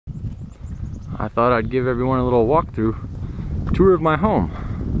I thought I'd give everyone a little walkthrough tour of my home.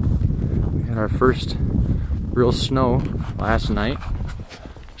 We had our first real snow last night,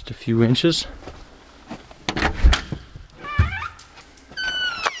 just a few inches.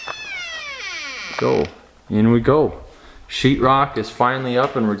 Go, in we go. Sheetrock is finally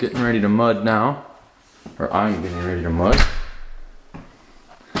up and we're getting ready to mud now. Or I'm getting ready to mud.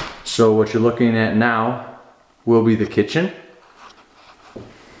 So what you're looking at now will be the kitchen.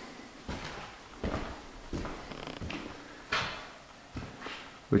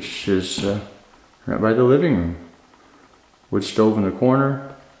 Which is right by the living room. Wood stove in the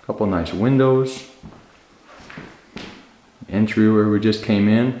corner, a couple nice windows. Entry where we just came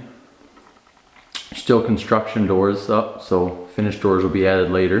in. Still construction doors up, so finished doors will be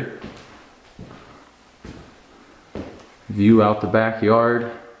added later. View out the backyard.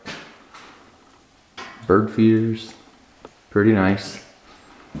 Bird feeders, pretty nice.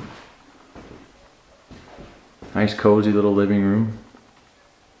 Nice cozy little living room.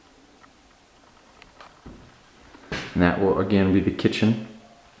 And that will again be the kitchen.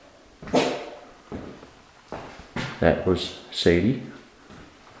 That was Sadie.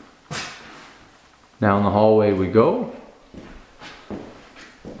 Down the hallway we go.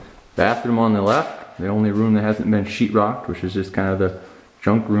 Bathroom on the left, the only room that hasn't been sheetrocked, which is just kind of the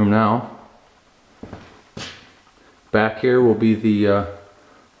junk room now. Back here will be the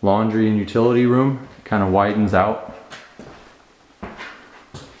laundry and utility room. It kind of widens out.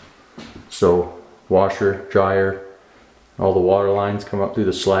 So washer, dryer, all the water lines come up through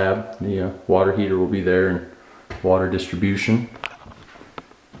the slab. The water heater will be there and water distribution.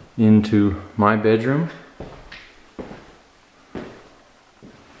 Into my bedroom.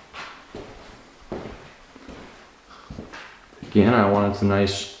 Again, I wanted some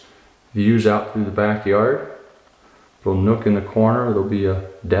nice views out through the backyard. Little nook in the corner, there'll be a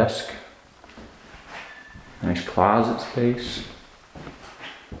desk. Nice closet space.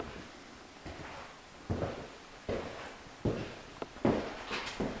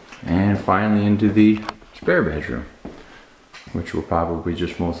 And finally into the spare bedroom, which will probably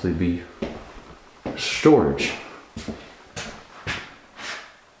just mostly be storage.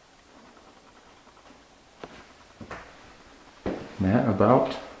 And that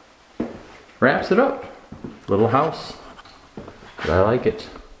about wraps it up. Little house, but I like it.